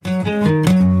Hi,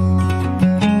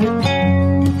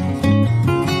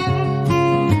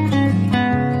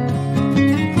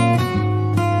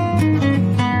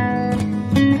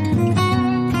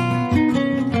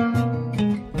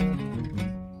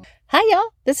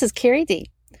 y'all. This is Carrie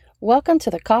D. Welcome to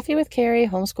the Coffee with Carrie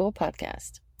Homeschool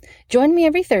Podcast. Join me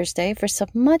every Thursday for some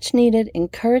much-needed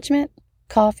encouragement,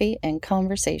 coffee, and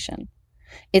conversation.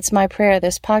 It's my prayer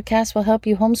this podcast will help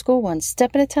you homeschool one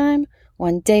step at a time,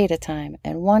 one day at a time,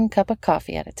 and one cup of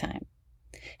coffee at a time.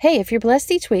 Hey, if you're blessed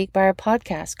each week by our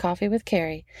podcast, Coffee with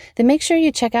Carrie, then make sure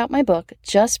you check out my book,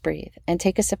 Just Breathe, and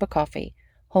take a sip of coffee,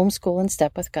 Homeschool in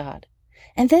Step with God.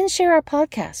 And then share our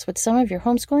podcast with some of your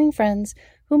homeschooling friends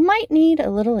who might need a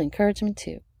little encouragement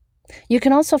too. You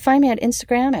can also find me at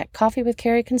Instagram at Coffee with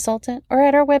Carrie Consultant or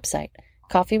at our website,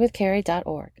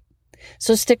 coffeewithcarrie.org.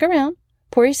 So stick around,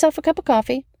 pour yourself a cup of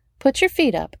coffee, put your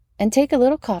feet up, and take a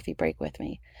little coffee break with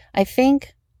me. I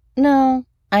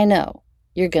know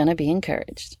you're going to be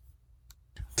encouraged.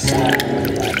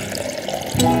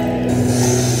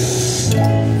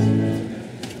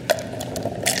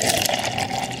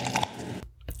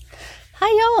 Hi,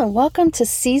 y'all, and welcome to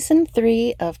Season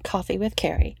 3 of Coffee with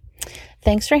Carrie.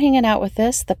 Thanks for hanging out with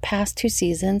us the past 2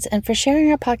 seasons and for sharing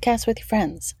our podcast with your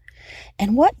friends.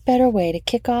 And what better way to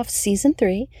kick off Season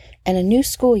 3 and a new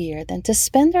school year than to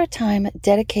spend our time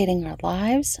dedicating our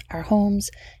lives, our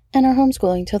homes, and our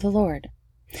homeschooling to the Lord.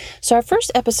 So our first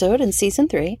episode in Season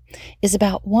 3 is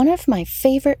about one of my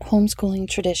favorite homeschooling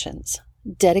traditions,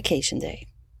 Dedication Day.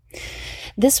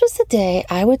 This was the day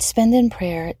I would spend in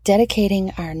prayer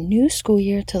dedicating our new school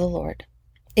year to the Lord.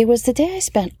 It was the day I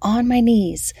spent on my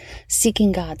knees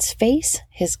seeking God's face,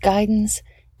 His guidance,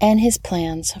 and His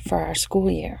plans for our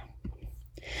school year.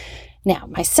 Now,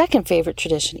 my second favorite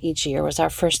tradition each year was our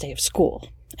first day of school.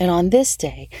 And on this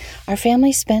day, our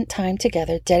family spent time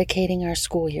together dedicating our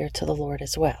school year to the Lord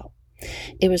as well.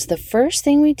 It was the first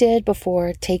thing we did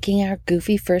before taking our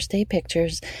goofy first day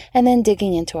pictures and then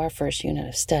digging into our first unit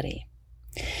of study.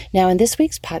 Now, in this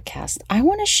week's podcast, I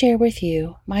want to share with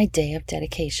you my day of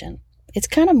dedication. It's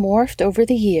kind of morphed over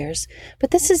the years,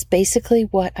 but this is basically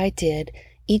what I did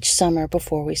each summer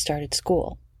before we started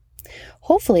school.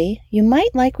 Hopefully, you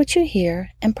might like what you hear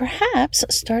and perhaps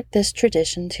start this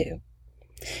tradition too.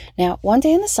 Now, one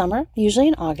day in the summer, usually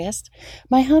in August,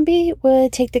 my hubby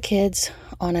would take the kids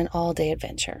on an all-day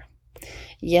adventure.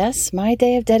 Yes, my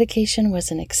day of dedication was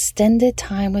an extended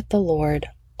time with the Lord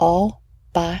all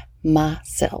by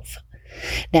myself.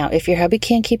 Now, if your hubby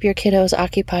can't keep your kiddos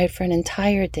occupied for an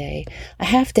entire day, a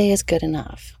half day is good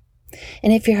enough.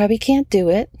 And if your hubby can't do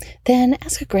it, then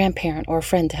ask a grandparent or a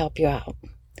friend to help you out.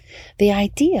 The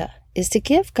idea is to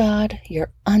give God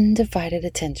your undivided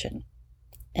attention.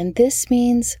 And this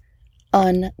means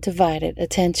undivided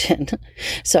attention.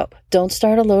 So don't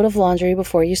start a load of laundry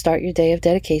before you start your day of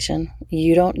dedication.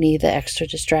 You don't need the extra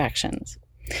distractions.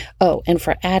 Oh, and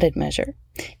for added measure,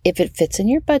 if it fits in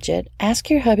your budget, ask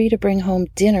your hubby to bring home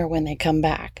dinner when they come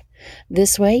back.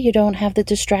 This way you don't have the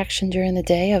distraction during the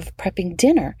day of prepping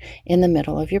dinner in the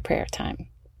middle of your prayer time.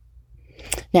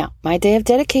 Now, my day of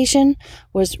dedication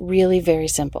was really very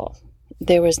simple.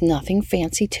 There was nothing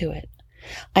fancy to it.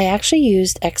 I actually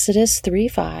used Exodus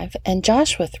 3:5 and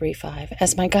Joshua 3:5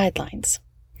 as my guidelines.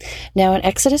 Now, in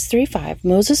Exodus 3:5,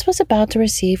 Moses was about to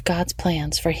receive God's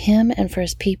plans for him and for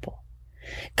his people.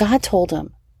 God told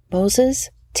him,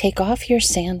 "Moses, take off your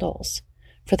sandals,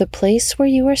 for the place where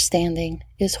you are standing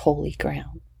is holy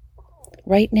ground."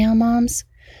 Right now, moms,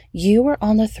 you are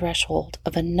on the threshold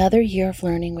of another year of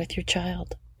learning with your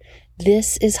child.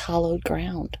 This is hallowed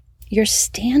ground. You're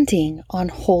standing on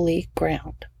holy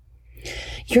ground.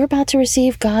 You're about to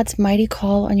receive God's mighty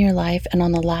call on your life and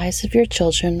on the lives of your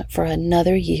children for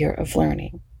another year of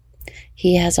learning.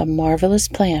 He has a marvelous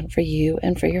plan for you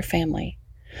and for your family.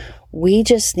 We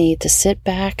just need to sit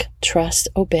back, trust,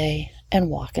 obey,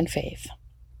 and walk in faith.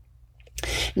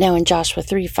 Now in Joshua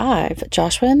 3:5,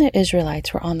 Joshua and the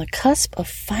Israelites were on the cusp of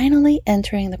finally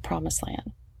entering the promised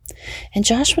land. And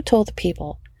Joshua told the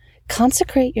people,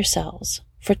 "Consecrate yourselves,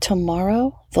 for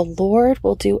tomorrow the Lord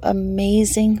will do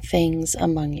amazing things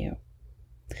among you."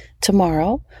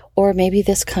 Tomorrow, or maybe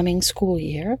this coming school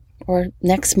year, or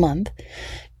next month,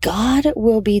 God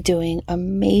will be doing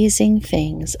amazing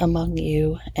things among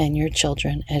you and your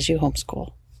children as you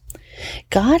homeschool.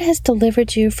 God has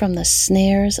delivered you from the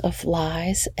snares of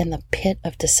lies and the pit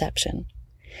of deception.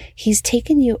 He's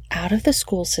taken you out of the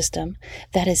school system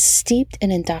that is steeped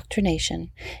in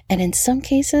indoctrination and in some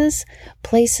cases,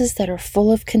 places that are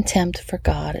full of contempt for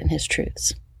God and His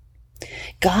truths.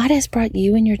 God has brought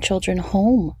you and your children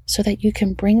home so that you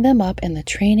can bring them up in the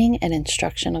training and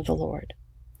instruction of the Lord.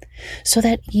 so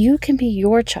that you can be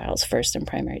your child's first and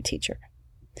primary teacher.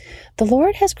 The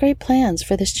Lord has great plans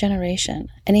for this generation,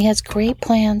 and He has great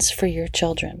plans for your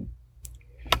children.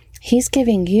 He's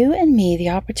giving you and me the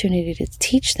opportunity to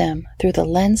teach them through the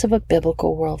lens of a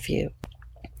biblical worldview.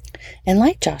 And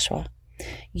like Joshua,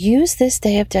 use this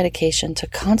day of dedication to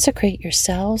consecrate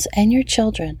yourselves and your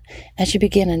children as you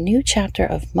begin a new chapter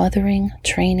of mothering,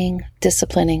 training,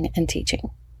 disciplining, and teaching.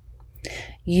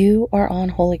 You are on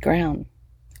holy ground.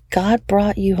 God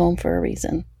brought you home for a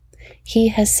reason. He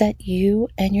has set you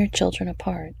and your children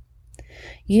apart.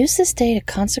 Use this day to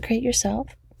consecrate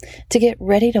yourself, to get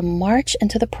ready to march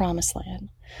into the promised land,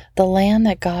 the land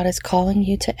that God is calling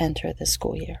you to enter this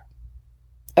school year.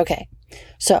 Okay,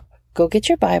 so go get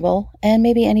your Bible and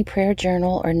maybe any prayer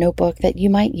journal or notebook that you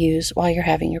might use while you're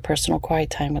having your personal quiet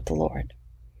time with the Lord.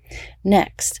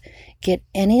 Next, get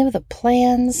any of the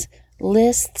plans,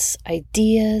 lists,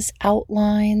 ideas,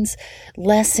 outlines,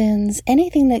 lessons,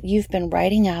 anything that you've been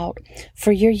writing out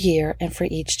for your year and for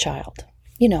each child.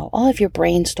 You know, all of your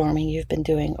brainstorming you've been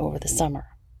doing over the summer.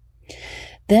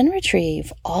 Then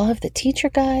retrieve all of the teacher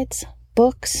guides,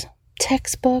 books,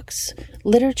 textbooks,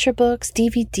 literature books,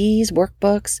 DVDs,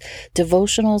 workbooks,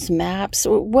 devotionals, maps,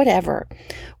 whatever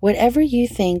you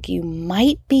think you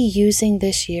might be using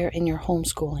this year in your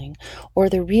homeschooling, or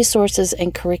the resources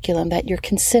and curriculum that you're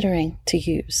considering to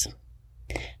use.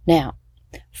 Now,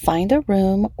 find a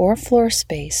room or floor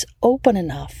space open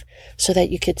enough so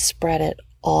that you could spread it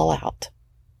all out.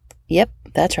 Yep,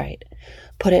 that's right.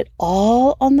 Put it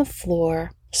all on the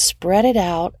floor, spread it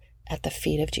out at the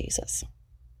feet of Jesus.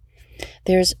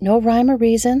 There's no rhyme or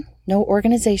reason, no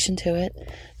organization to it.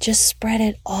 Just spread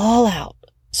it all out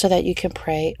so that you can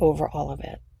pray over all of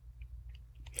it.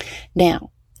 Now,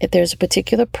 if there's a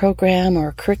particular program or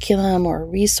a curriculum or a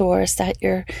resource that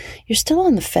you're still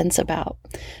on the fence about,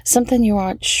 something you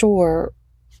aren't sure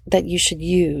that you should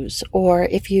use, or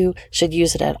if you should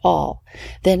use it at all,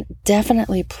 then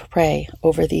definitely pray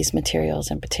over these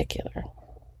materials in particular.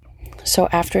 So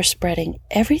after spreading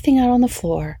everything out on the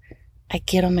floor, I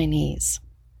get on my knees.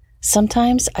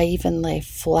 Sometimes I even lay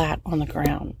flat on the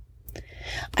ground.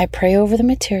 I pray over the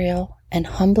material and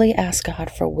humbly ask God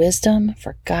for wisdom,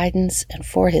 for guidance, and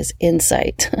for His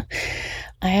insight.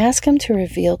 I ask Him to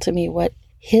reveal to me what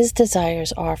His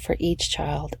desires are for each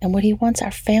child and what He wants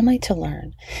our family to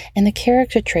learn, and the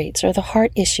character traits or the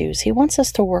heart issues He wants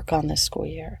us to work on this school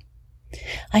year.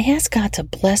 I ask God to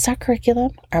bless our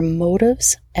curriculum, our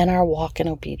motives, and our walk in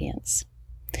obedience.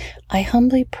 I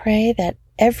humbly pray that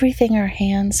everything our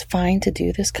hands find to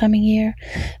do this coming year,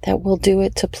 that we'll do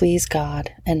it to please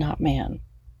God and not man.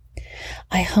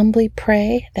 I humbly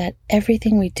pray that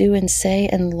everything we do and say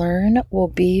and learn will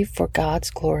be for God's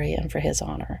glory and for His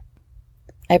honor.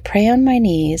 I pray on my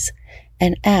knees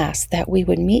and ask that we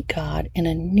would meet God in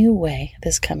a new way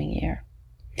this coming year,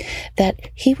 that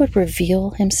He would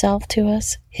reveal Himself to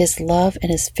us, His love and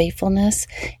His faithfulness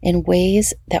in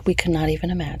ways that we could not even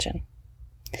imagine.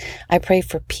 I pray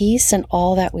for peace in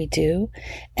all that we do,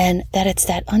 and that it's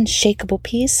that unshakable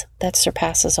peace that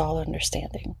surpasses all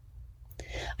understanding.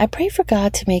 I pray for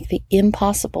God to make the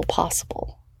impossible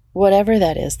possible, whatever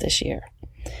that is this year.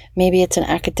 Maybe it's an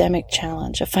academic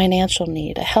challenge, a financial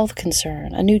need, a health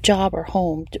concern, a new job or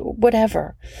home,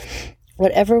 whatever.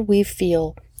 Whatever we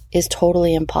feel is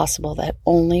totally impossible, that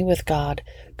only with God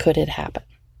could it happen.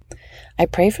 I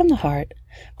pray from the heart,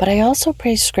 but I also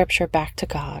pray scripture back to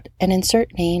God and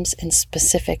insert names and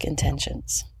specific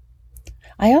intentions.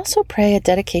 I also pray a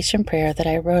dedication prayer that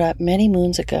I wrote up many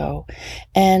moons ago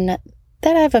and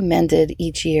that I've amended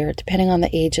each year depending on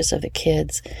the ages of the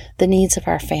kids, the needs of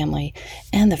our family,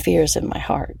 and the fears in my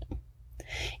heart.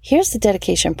 Here's the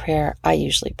dedication prayer I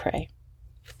usually pray.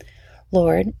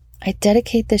 Lord, I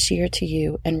dedicate this year to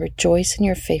You and rejoice in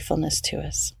Your faithfulness to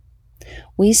us.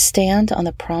 We stand on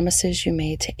the promises You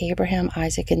made to Abraham,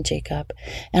 Isaac, and Jacob,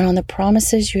 and on the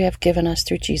promises You have given us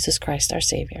through Jesus Christ our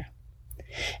Savior.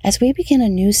 As we begin a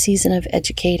new season of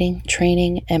educating,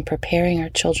 training, and preparing our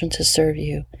children to serve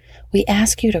You, we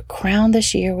ask You to crown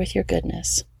this year with Your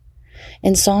goodness.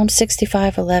 In Psalm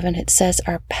 65:11, it says,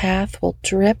 our path will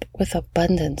drip with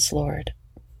abundance, Lord.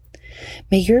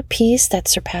 May Your peace that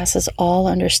surpasses all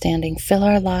understanding fill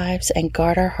our lives and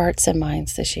guard our hearts and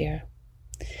minds this year.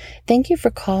 Thank You for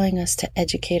calling us to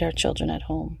educate our children at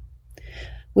home.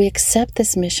 We accept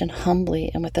this mission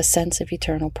humbly and with a sense of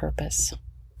eternal purpose.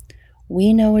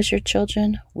 We know as Your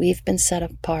children, we've been set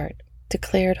apart,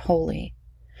 declared holy.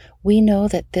 We know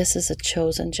that this is a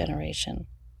chosen generation.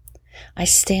 I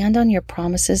stand on Your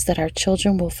promises that our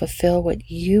children will fulfill what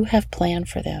You have planned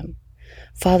for them.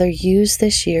 Father, use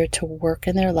this year to work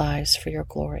in their lives for Your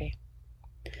glory.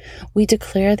 We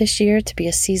declare this year to be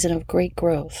a season of great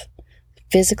growth,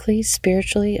 physically,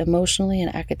 spiritually, emotionally,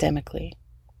 and academically.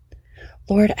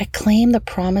 Lord, I claim the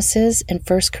promises in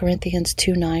 1 Corinthians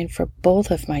 2:9 for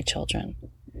both of my children.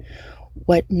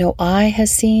 What no eye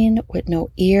has seen, what no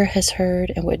ear has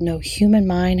heard, and what no human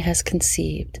mind has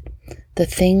conceived, the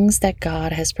things that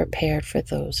God has prepared for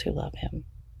those who love him.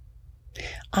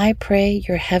 I pray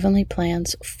your heavenly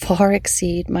plans far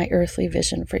exceed my earthly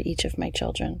vision for each of my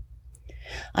children.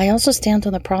 I also stand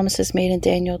on the promises made in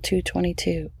Daniel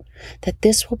 2:22, that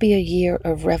this will be a year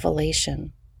of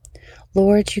revelation.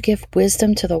 Lord, you give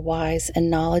wisdom to the wise and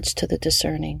knowledge to the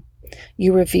discerning.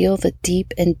 You reveal the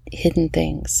deep and hidden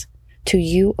things. To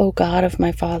you, O God of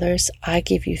my fathers, I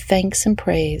give you thanks and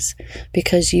praise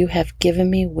because you have given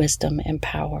me wisdom and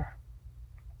power.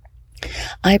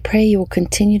 I pray you will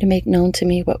continue to make known to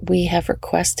me what we have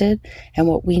requested and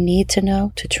what we need to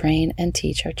know to train and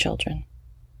teach our children.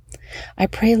 I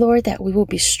pray, Lord, that we will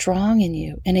be strong in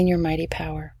you and in your mighty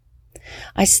power.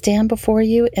 I stand before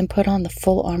you and put on the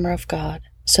full armor of God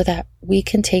so that we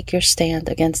can take your stand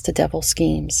against the devil's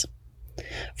schemes.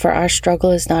 For our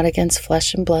struggle is not against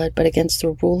flesh and blood, but against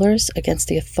the rulers, against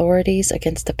the authorities,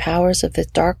 against the powers of this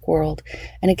dark world,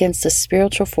 and against the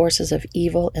spiritual forces of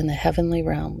evil in the heavenly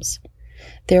realms.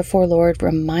 Therefore, Lord,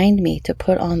 remind me to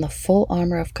put on the full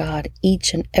armor of God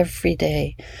each and every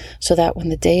day, so that when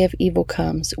the day of evil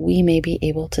comes, we may be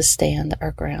able to stand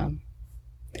our ground.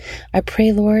 I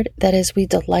pray, Lord, that as we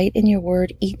delight in your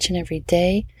word each and every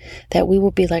day, that we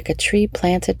will be like a tree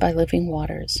planted by living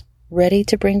waters, ready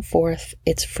to bring forth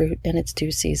its fruit in its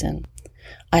due season.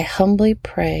 I humbly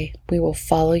pray we will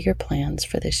follow your plans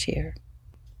for this year.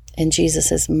 In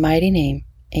Jesus' mighty name,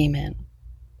 amen.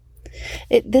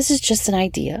 This is just an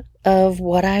idea of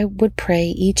what I would pray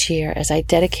each year as I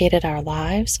dedicated our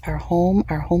lives, our home,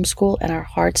 our homeschool, and our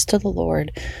hearts to the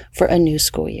Lord for a new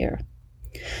school year.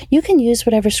 You can use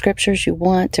whatever scriptures you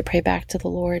want to pray back to the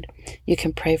Lord. You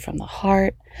can pray from the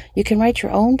heart. You can write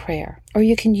your own prayer, or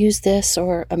you can use this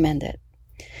or amend it.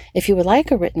 If you would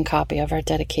like a written copy of our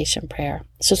dedication prayer,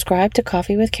 subscribe to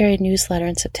Coffee with Carrie newsletter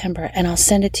in September, and I'll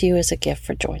send it to you as a gift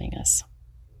for joining us.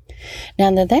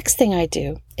 Now, the next thing I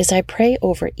do is I pray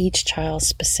over each child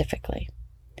specifically.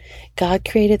 God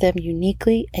created them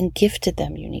uniquely and gifted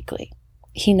them uniquely.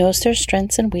 He knows their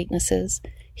strengths and weaknesses.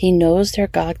 He knows their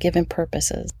God-given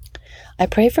purposes. I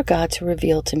pray for God to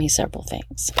reveal to me several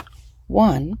things.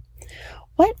 1,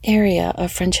 what area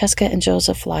of Francesca and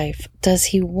Joseph's life does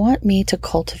he want me to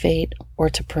cultivate or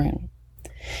to prune?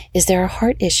 Is there a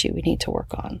heart issue we need to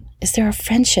work on? Is there a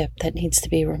friendship that needs to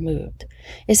be removed?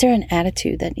 Is there an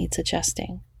attitude that needs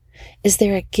adjusting? Is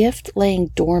there a gift laying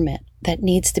dormant that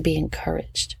needs to be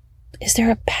encouraged? Is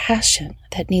there a passion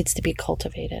that needs to be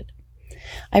cultivated?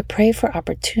 I pray for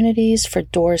opportunities, for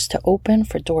doors to open,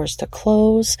 for doors to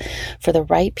close, for the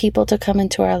right people to come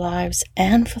into our lives,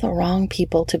 and for the wrong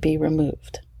people to be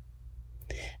removed.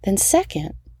 Then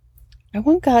second, I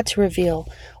want God to reveal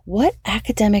what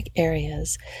academic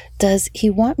areas does he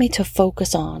want me to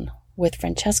focus on with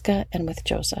Francesca and with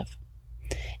Joseph.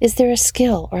 Is there a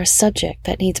skill or a subject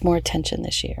that needs more attention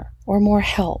this year, or more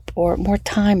help, or more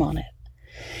time on it?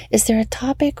 Is there a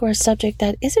topic or a subject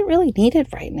that isn't really needed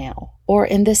right now or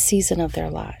in this season of their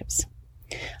lives?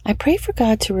 I pray for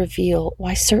God to reveal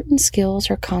why certain skills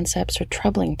or concepts are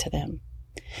troubling to them.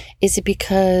 Is it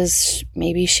because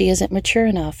maybe she isn't mature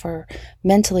enough or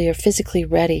mentally or physically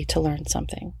ready to learn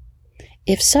something?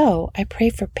 If so, I pray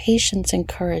for patience and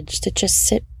courage to just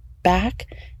sit back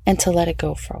and to let it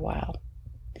go for a while.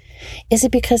 Is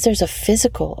it because there's a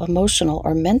physical, emotional,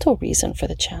 or mental reason for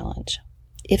the challenge?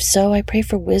 If so, I pray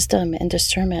for wisdom and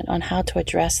discernment on how to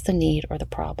address the need or the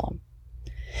problem.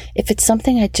 If it's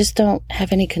something I just don't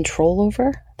have any control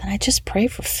over, then I just pray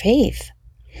for faith.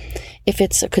 If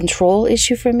it's a control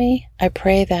issue for me, I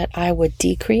pray that I would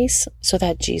decrease so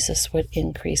that Jesus would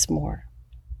increase more.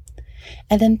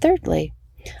 And then thirdly,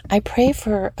 I pray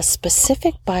for a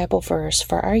specific Bible verse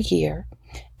for our year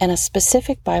and a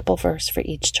specific Bible verse for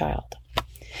each child.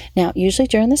 Now, usually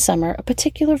during the summer, a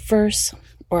particular verse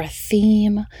or a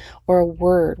theme or a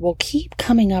word will keep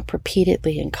coming up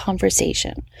repeatedly in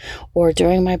conversation or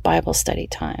during my Bible study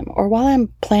time or while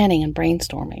I'm planning and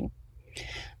brainstorming.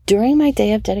 During my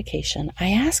day of dedication,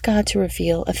 I ask God to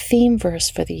reveal a theme verse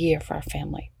for the year for our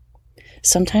family.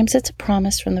 Sometimes it's a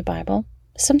promise from the Bible.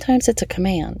 Sometimes it's a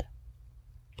command.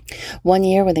 One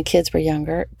year when the kids were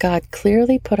younger, God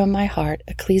clearly put on my heart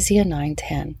Ecclesia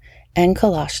 9:10 and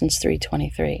Colossians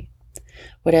 3:23.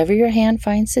 Whatever your hand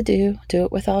finds to do, do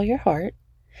it with all your heart.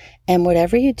 And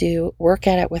whatever you do, work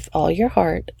at it with all your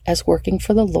heart as working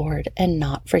for the Lord and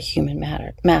not for human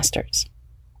masters.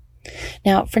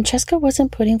 Now, Francesca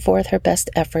wasn't putting forth her best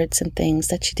efforts in things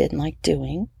that she didn't like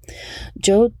doing.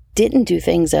 Joe didn't do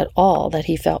things at all that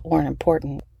he felt weren't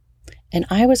important. And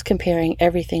I was comparing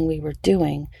everything we were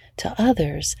doing to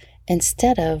others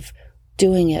instead of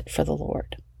doing it for the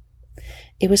Lord.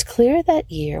 It was clear that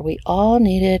year we all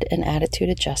needed an attitude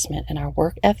adjustment in our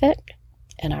work ethic,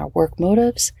 and our work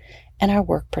motives, and our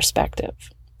work perspective.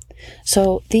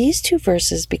 So these two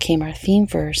verses became our theme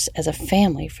verse as a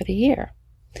family for the year.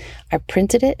 I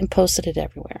printed it and posted it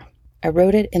everywhere. I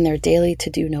wrote it in their daily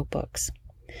to-do notebooks.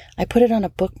 I put it on a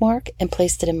bookmark and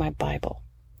placed it in my Bible.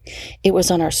 It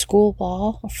was on our school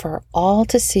wall for all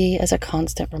to see as a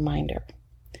constant reminder.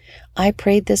 I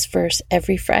prayed this verse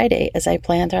every Friday as I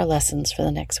planned our lessons for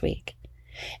the next week,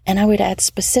 and I would add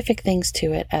specific things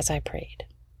to it as I prayed.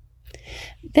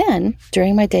 Then,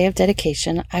 during my day of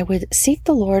dedication, I would seek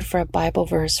the Lord for a Bible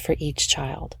verse for each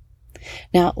child.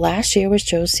 Now, last year was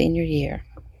Joe's senior year.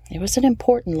 It was an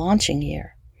important launching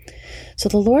year. So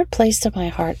the Lord placed in my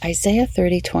heart Isaiah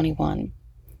 30:21.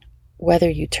 Whether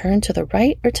you turn to the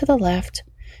right or to the left,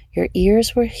 your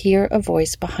ears will hear a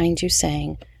voice behind you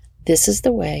saying, "This is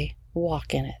the way,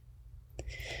 walk in it."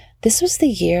 This was the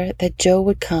year that Joe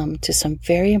would come to some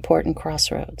very important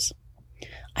crossroads.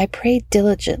 I prayed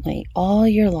diligently all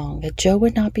year long that Joe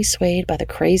would not be swayed by the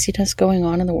craziness going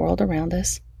on in the world around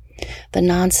us, the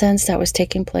nonsense that was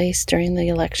taking place during the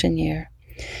election year,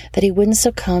 that he wouldn't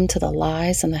succumb to the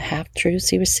lies and the half-truths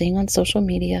he was seeing on social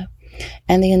media,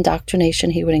 and the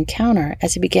indoctrination he would encounter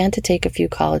as he began to take a few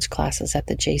college classes at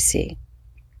the JC.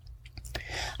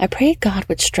 I prayed God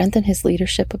would strengthen his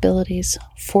leadership abilities,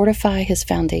 fortify his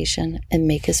foundation, and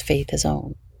make his faith his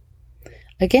own.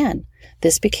 Again,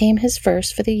 this became his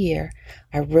verse for the year.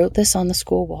 I wrote this on the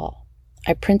school wall.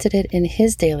 I printed it in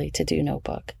his daily to-do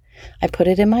notebook. I put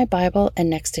it in my Bible and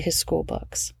next to his school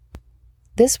books.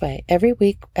 This way, every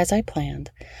week as I planned,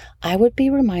 I would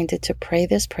be reminded to pray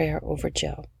this prayer over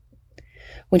Joe.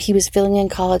 When he was filling in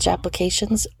college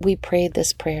applications, we prayed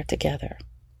this prayer together.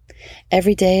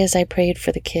 Every day as I prayed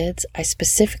for the kids, I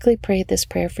specifically prayed this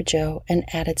prayer for Joe and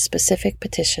added specific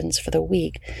petitions for the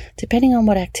week, depending on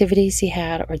what activities he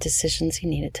had or decisions he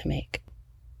needed to make.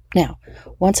 Now,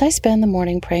 once I spend the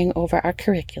morning praying over our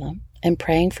curriculum and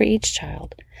praying for each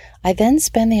child, I then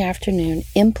spend the afternoon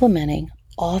implementing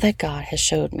all that God has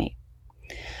showed me.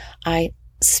 I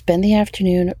spend the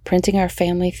afternoon printing our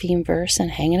family theme verse and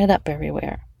hanging it up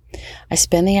everywhere. I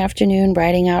spend the afternoon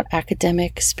writing out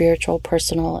academic, spiritual,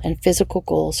 personal, and physical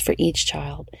goals for each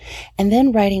child, and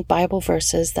then writing Bible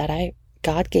verses that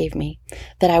God gave me,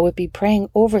 that I would be praying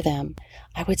over them.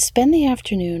 I would spend the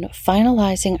afternoon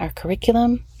finalizing our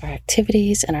curriculum, our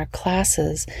activities, and our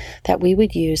classes that we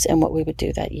would use and what we would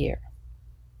do that year.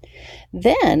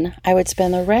 Then I would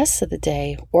spend the rest of the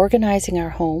day organizing our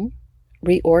home,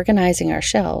 reorganizing our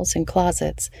shelves and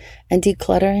closets, and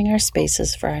decluttering our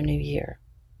spaces for our new year.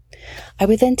 I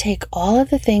would then take all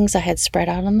of the things I had spread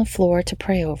out on the floor to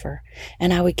pray over,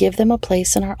 and I would give them a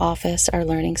place in our office, our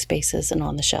learning spaces, and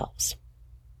on the shelves.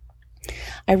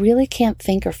 I really can't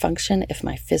think or function if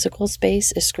my physical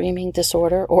space is screaming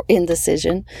disorder or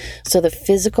indecision, so the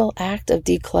physical act of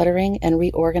decluttering and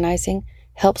reorganizing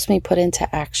helps me put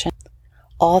into action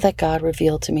all that God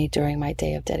revealed to me during my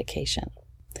day of dedication.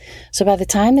 So by the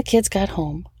time the kids got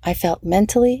home, I felt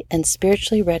mentally and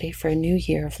spiritually ready for a new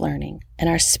year of learning, and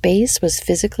our space was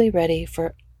physically ready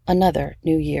for another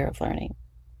new year of learning.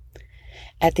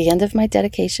 At the end of my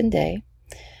dedication day,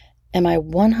 am I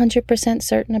 100%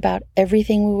 certain about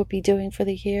everything we would be doing for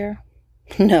the year?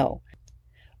 No.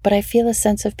 But I feel a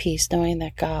sense of peace knowing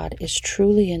that God is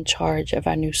truly in charge of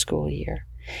our new school year,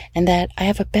 and that I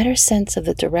have a better sense of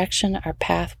the direction our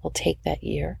path will take that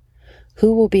year,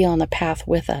 who will be on the path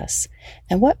with us,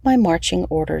 and what my marching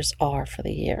orders are for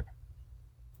the year.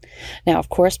 Now, of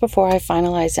course, before I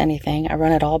finalize anything, I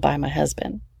run it all by my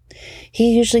husband.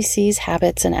 He usually sees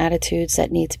habits and attitudes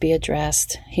that need to be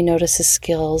addressed. He notices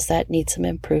skills that need some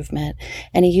improvement,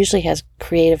 and he usually has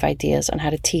creative ideas on how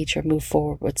to teach or move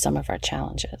forward with some of our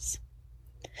challenges.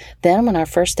 Then, when our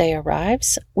first day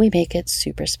arrives, we make it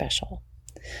super special.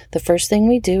 The first thing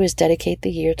we do is dedicate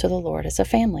the year to the Lord as a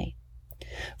family.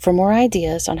 For more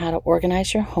ideas on how to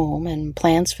organize your home and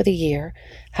plans for the year,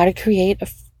 how to create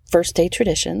first day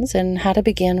traditions, and how to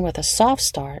begin with a soft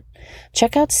start,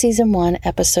 check out Season 1,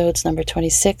 episodes number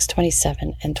 26,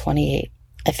 27, and 28.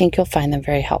 I think you'll find them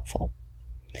very helpful.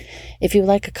 If you would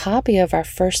like a copy of our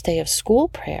first day of school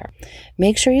prayer,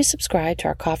 make sure you subscribe to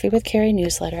our Coffee with Carrie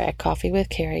newsletter at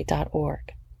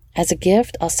coffeewithcarrie.org. As a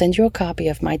gift, I'll send you a copy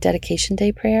of my dedication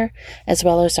day prayer, as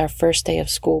well as our first day of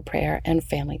school prayer and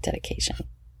family dedication.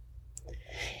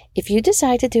 If you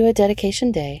decide to do a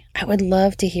dedication day, I would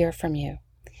love to hear from you.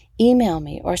 Email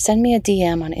me or send me a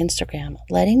DM on Instagram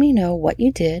letting me know what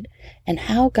you did and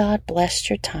how God blessed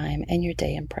your time and your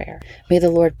day in prayer. May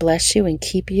the Lord bless you and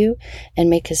keep you and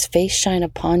make his face shine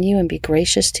upon you and be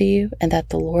gracious to you, and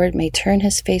that the Lord may turn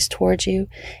his face towards you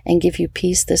and give you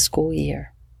peace this school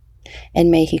year.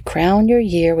 And may he crown your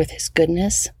year with his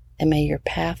goodness, and may your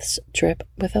paths drip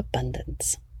with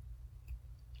abundance.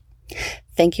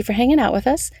 Thank you for hanging out with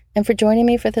us and for joining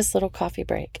me for this little coffee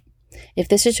break. If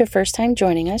this is your first time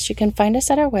joining us, you can find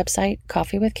us at our website,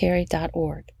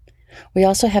 coffeewithcarrie.org. We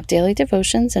also have daily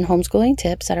devotions and homeschooling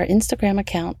tips at our Instagram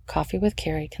account, Coffee with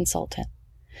Carrie Consultant.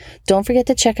 Don't forget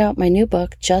to check out my new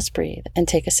book, Just Breathe and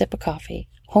Take a Sip of Coffee,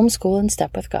 Homeschool in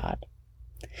Step with God.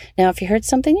 Now, if you heard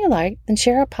something you liked, then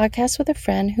share our podcast with a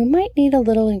friend who might need a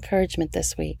little encouragement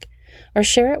this week, or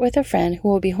share it with a friend who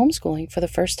will be homeschooling for the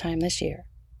first time this year.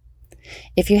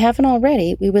 If you haven't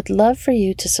already, we would love for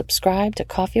you to subscribe to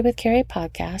Coffee with Carrie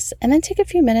podcasts and then take a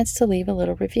few minutes to leave a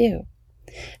little review.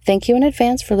 Thank you in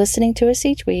advance for listening to us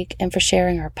each week and for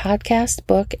sharing our podcast,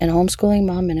 book, and homeschooling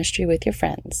mom ministry with your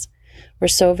friends. We're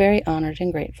so very honored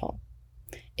and grateful.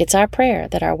 It's our prayer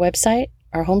that our website,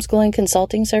 our homeschooling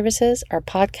consulting services, our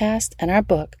podcast, and our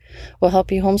book will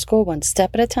help you homeschool one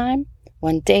step at a time,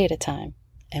 one day at a time,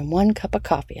 and one cup of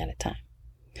coffee at a time.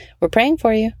 We're praying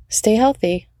for you. Stay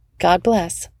healthy. God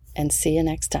bless, and see you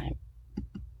next time.